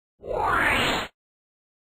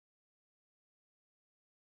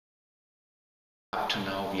to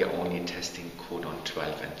now we are only testing codon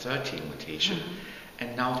 12 and 13 mutation.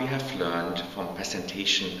 And now we have learned from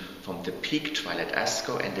presentation from the PEAK trial at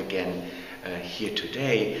ASCO and again here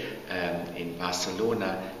today in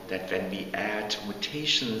Barcelona, that when we add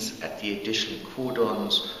mutations at the additional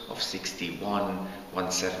codons of 61,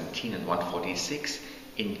 117 and 146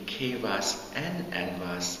 in KRAS and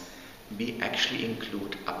NRAS, we actually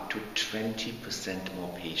include up to 20% more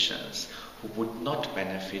patients who would not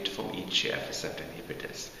benefit from EGFR receptor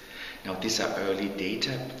inhibitors. Now, these are early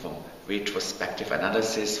data from retrospective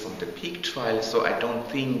analysis from the PEAK trial, so I don't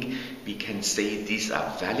think we can say these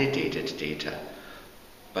are validated data.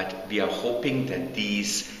 But we are hoping that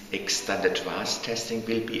these extended RAS testing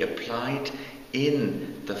will be applied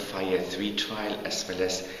in the FIRE3 trial as well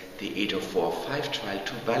as the 8045 trial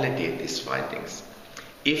to validate these findings.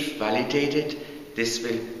 If validated, this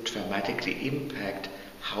will dramatically impact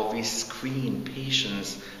how we screen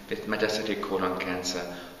patients with metastatic colon cancer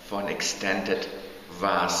for an extended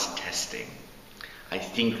RAS testing. I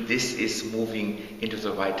think this is moving into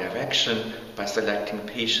the right direction by selecting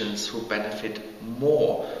patients who benefit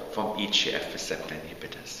more from EGFR receptor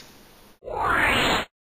inhibitors.